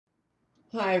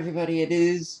Hi everybody, it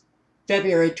is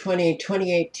February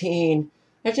 2018.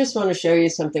 I just want to show you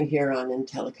something here on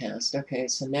IntelliCast. Okay,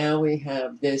 so now we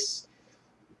have this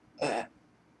uh,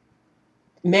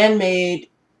 man-made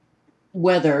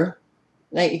weather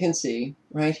that you can see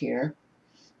right here.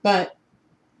 But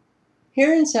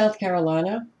here in South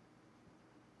Carolina,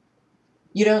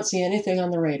 you don't see anything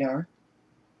on the radar.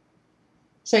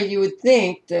 So you would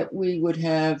think that we would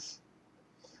have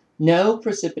no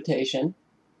precipitation,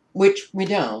 which we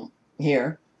don't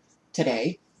here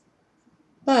today.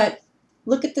 But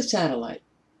look at the satellite.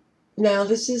 Now,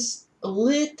 this is a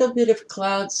little bit of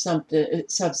cloud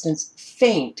substance,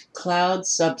 faint cloud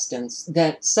substance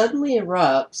that suddenly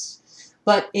erupts,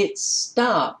 but it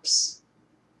stops.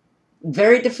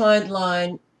 Very defined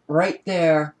line right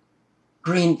there,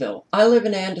 Greenville. I live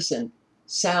in Anderson,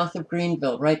 south of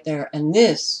Greenville, right there. And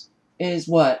this is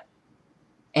what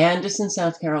Anderson,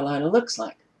 South Carolina looks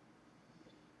like.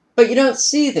 But you don't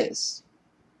see this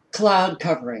cloud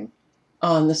covering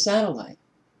on the satellite.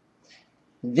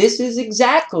 This is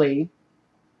exactly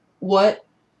what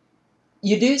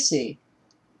you do see.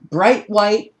 Bright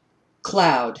white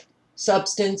cloud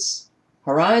substance,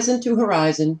 horizon to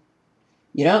horizon.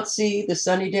 You don't see the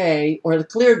sunny day or the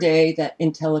clear day that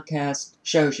IntelliCast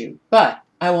shows you. But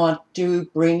I want to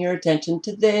bring your attention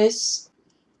to this.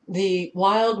 The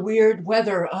wild, weird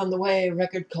weather on the way,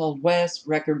 record cold west,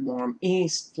 record warm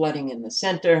east, flooding in the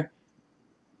center.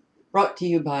 Brought to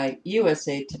you by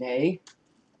USA Today.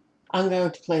 I'm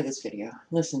going to play this video.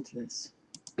 Listen to this.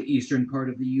 The eastern part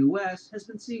of the U.S. has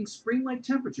been seeing spring-like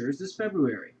temperatures this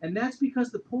February, and that's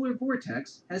because the polar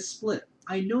vortex has split.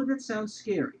 I know that sounds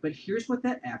scary, but here's what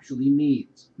that actually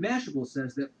means. Mashable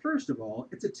says that first of all,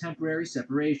 it's a temporary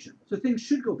separation, so things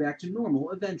should go back to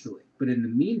normal eventually. But in the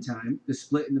meantime, the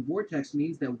split in the vortex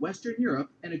means that Western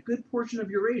Europe and a good portion of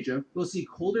Eurasia will see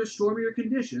colder, stormier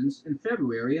conditions in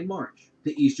February and March.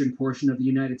 The eastern portion of the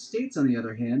United States, on the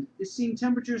other hand, is seeing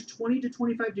temperatures 20 to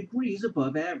 25 degrees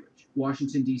above average.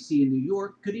 Washington, D.C. and New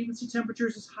York could even see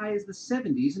temperatures as high as the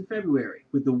 70s in February,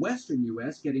 with the western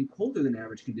U.S. getting colder than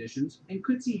average conditions and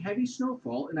could see heavy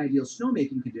snowfall and ideal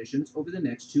snowmaking conditions over the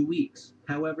next 2 weeks.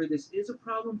 However, this is a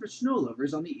problem for snow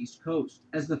lovers on the East Coast.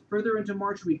 As the further into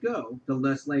March we go, the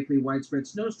less likely widespread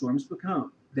snowstorms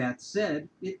become. That said,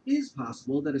 it is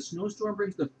possible that a snowstorm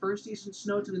brings the first decent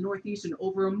snow to the Northeast in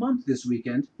over a month this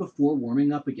weekend before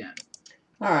warming up again.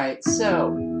 All right,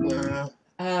 so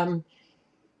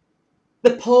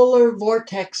the polar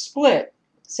vortex split.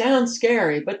 Sounds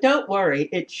scary, but don't worry.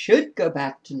 It should go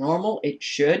back to normal. It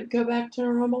should go back to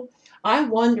normal. I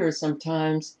wonder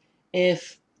sometimes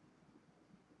if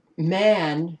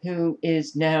man, who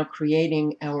is now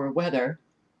creating our weather,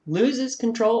 loses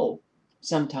control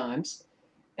sometimes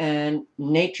and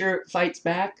nature fights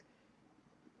back.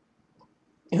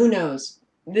 Who knows?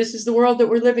 This is the world that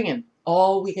we're living in.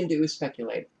 All we can do is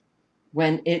speculate.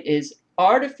 When it is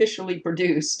artificially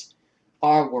produced,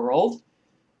 our world,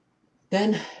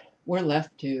 then we're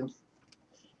left to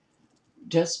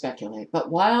just speculate. But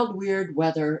wild, weird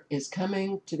weather is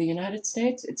coming to the United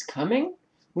States. It's coming.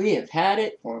 We have had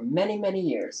it for many, many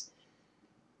years.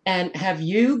 And have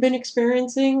you been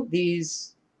experiencing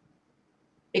these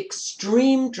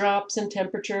extreme drops in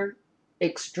temperature,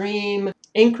 extreme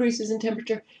increases in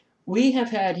temperature? We have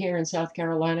had here in South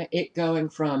Carolina it going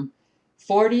from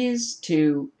 40s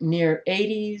to near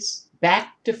 80s,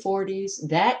 back to 40s.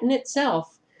 That in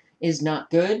itself is not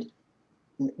good.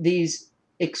 These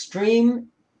extreme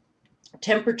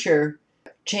temperature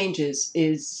changes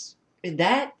is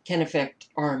that can affect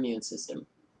our immune system.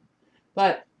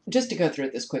 But just to go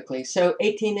through this quickly, so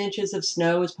 18 inches of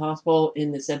snow is possible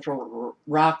in the central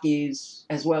Rockies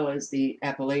as well as the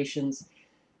Appalachians.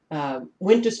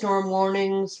 Winter storm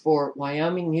warnings for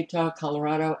Wyoming, Utah,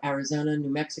 Colorado, Arizona,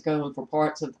 New Mexico, and for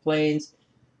parts of the plains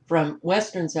from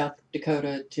western South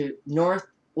Dakota to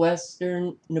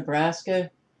northwestern Nebraska.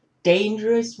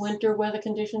 Dangerous winter weather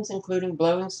conditions, including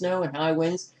blowing snow and high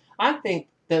winds. I think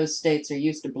those states are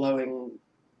used to blowing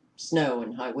snow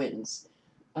and high winds.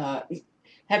 Uh,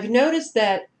 have you noticed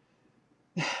that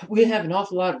we have an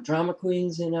awful lot of drama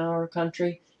queens in our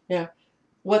country? Now,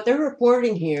 what they're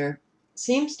reporting here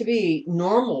seems to be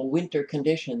normal winter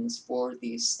conditions for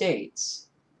these states.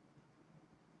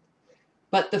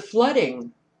 But the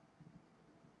flooding,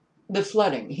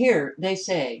 here they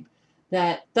say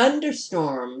that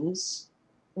thunderstorms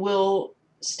will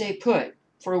stay put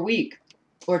for a week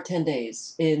or 10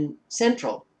 days in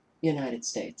central United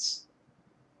States.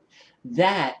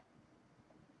 That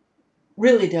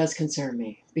really does concern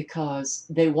me because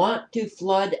they want to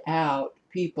flood out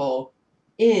people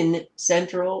in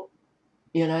central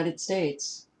United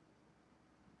States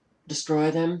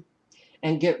destroy them,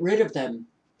 and get rid of them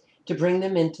to bring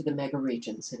them into the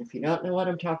megaregions. And if you don't know what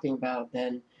I'm talking about,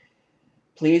 then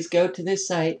please go to this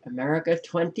site, America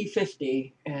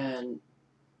 2050, and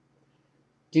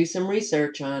do some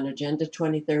research on Agenda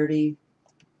 2030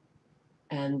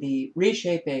 and the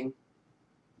reshaping,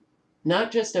 not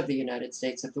just of the United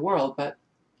States, of the world, but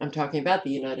I'm talking about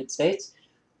the United States,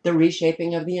 the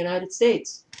reshaping of the United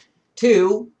States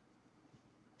to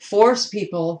force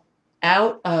people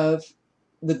out of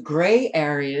the gray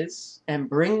areas and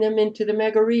bring them into the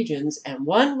mega regions. And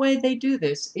one way they do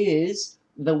this is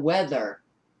the weather.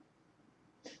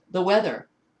 The weather.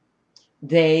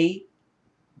 They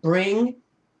bring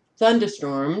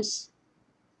thunderstorms,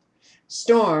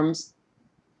 storms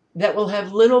that will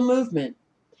have little movement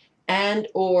and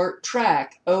or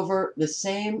track over the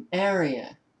same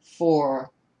area for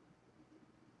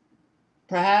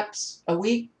perhaps a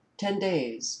week, 10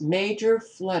 days. Major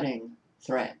flooding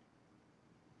threat.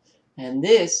 And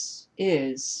this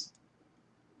is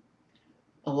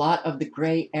a lot of the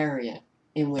gray area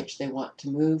in which they want to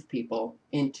move people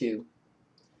into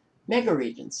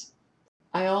megaregions.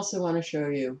 I also want to show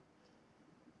you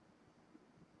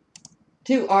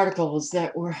two articles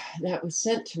that was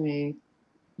sent to me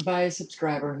by a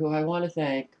subscriber who I want to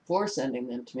thank for sending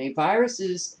them to me.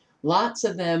 Viruses, lots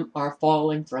of them are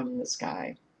falling from the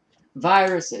sky.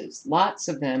 Viruses, lots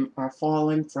of them are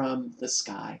falling from the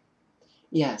sky.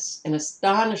 Yes, an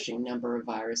astonishing number of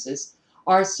viruses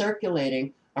are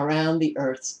circulating around the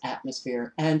Earth's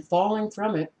atmosphere and falling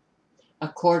from it,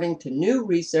 according to new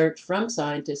research from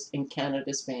scientists in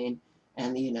Canada, Spain,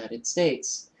 and the United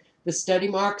States. The study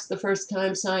marks the first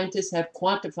time scientists have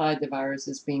quantified the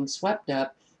viruses being swept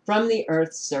up from the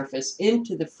Earth's surface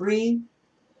into the free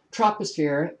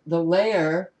troposphere, the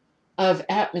layer of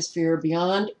atmosphere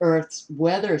beyond Earth's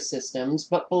weather systems,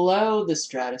 but below the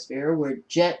stratosphere where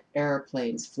jet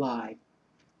airplanes fly.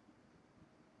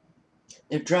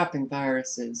 They're dropping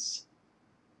viruses,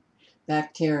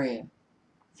 bacteria,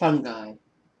 fungi,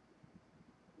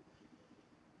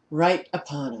 right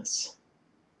upon us.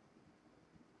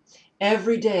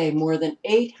 Every day, more than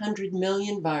 800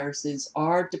 million viruses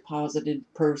are deposited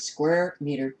per square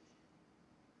meter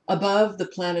above the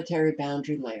planetary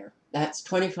boundary layer. That's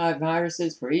 25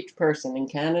 viruses for each person in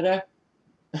Canada.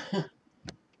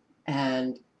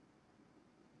 And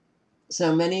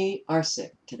so many are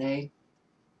sick today.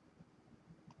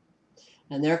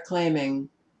 And they're claiming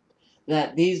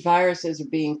that these viruses are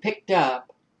being picked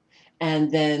up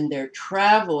and then they're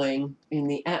traveling in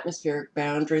the atmospheric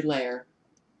boundary layer,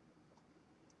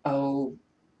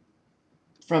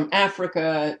 from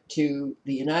Africa to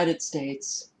the United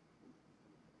States.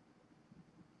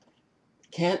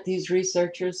 Can't these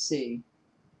researchers see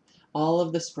all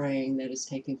of the spraying that is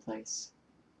taking place?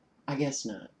 I guess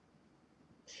not.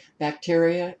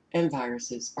 Bacteria and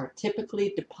viruses are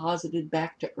typically deposited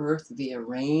back to Earth via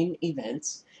rain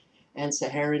events and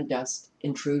Saharan dust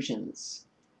intrusions.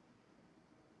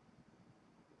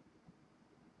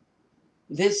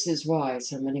 This is why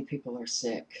so many people are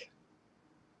sick.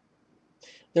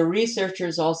 The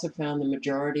researchers also found the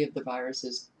majority of the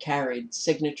viruses carried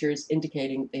signatures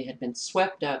indicating they had been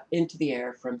swept up into the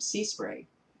air from sea spray.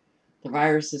 The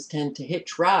viruses tend to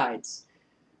hitch rides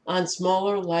on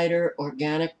smaller, lighter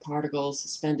organic particles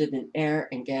suspended in air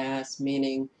and gas,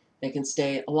 meaning they can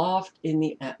stay aloft in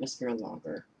the atmosphere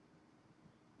longer.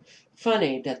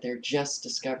 Funny that they're just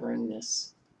discovering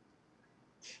this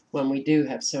when we do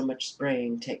have so much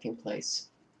spraying taking place.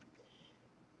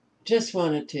 Just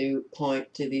wanted to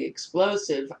point to the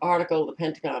explosive article, the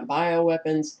Pentagon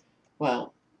bioweapons.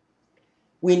 Well,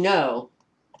 we know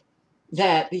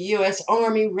that the U.S.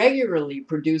 Army regularly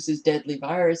produces deadly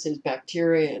viruses,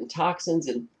 bacteria, and toxins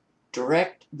in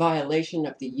direct violation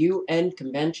of the UN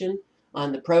Convention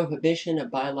on the Prohibition of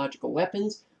Biological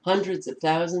Weapons. Hundreds of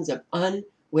thousands of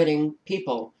unwitting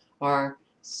people are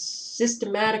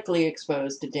systematically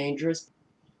exposed to dangerous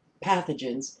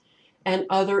pathogens and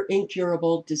other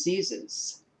incurable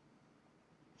diseases.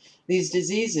 These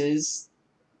diseases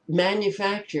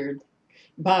manufactured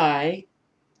by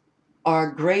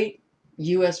our great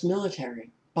U.S.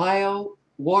 military,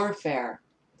 bio-warfare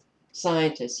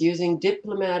scientists using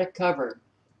diplomatic cover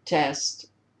test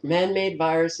man-made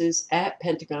viruses at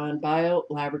Pentagon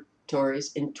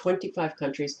bio-laboratories in 25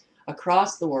 countries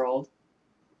across the world.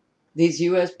 These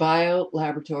U.S.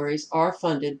 bio-laboratories are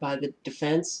funded by the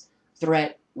Defense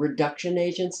Threat Reduction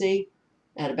Agency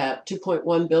at about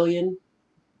 $2.1 billion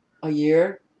a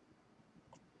year.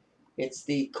 It's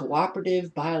the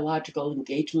Cooperative Biological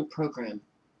Engagement Program,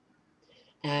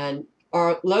 and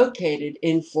are located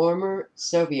in former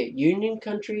Soviet Union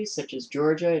countries such as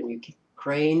Georgia and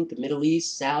Ukraine, the Middle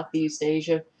East, Southeast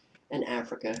Asia, and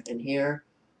Africa. And here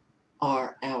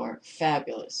are our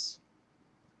fabulous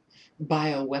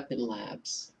bioweapon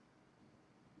labs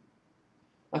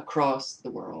across the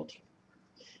world.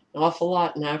 An awful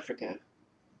lot in Africa.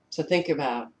 So think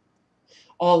about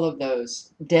all of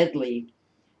those deadly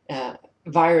uh,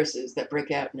 viruses that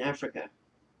break out in Africa.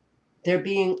 They're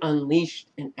being unleashed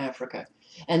in Africa.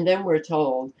 And then we're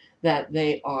told that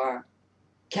they are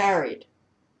carried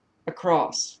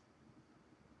across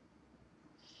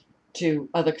to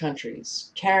other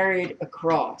countries, carried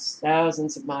across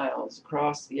thousands of miles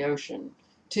across the ocean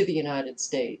to the United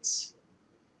States.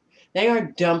 They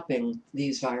are dumping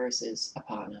these viruses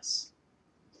upon us.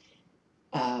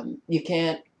 You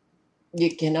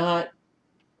cannot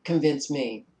convince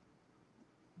me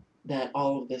that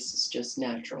all of this is just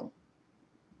natural.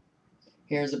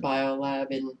 Here's a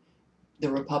biolab in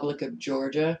the Republic of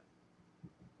Georgia.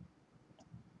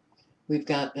 We've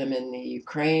got them in the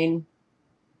Ukraine.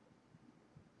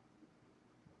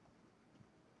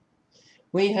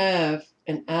 We have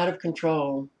an out of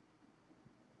control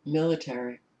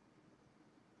military.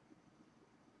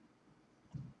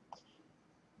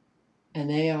 And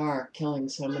they are killing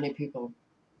so many people.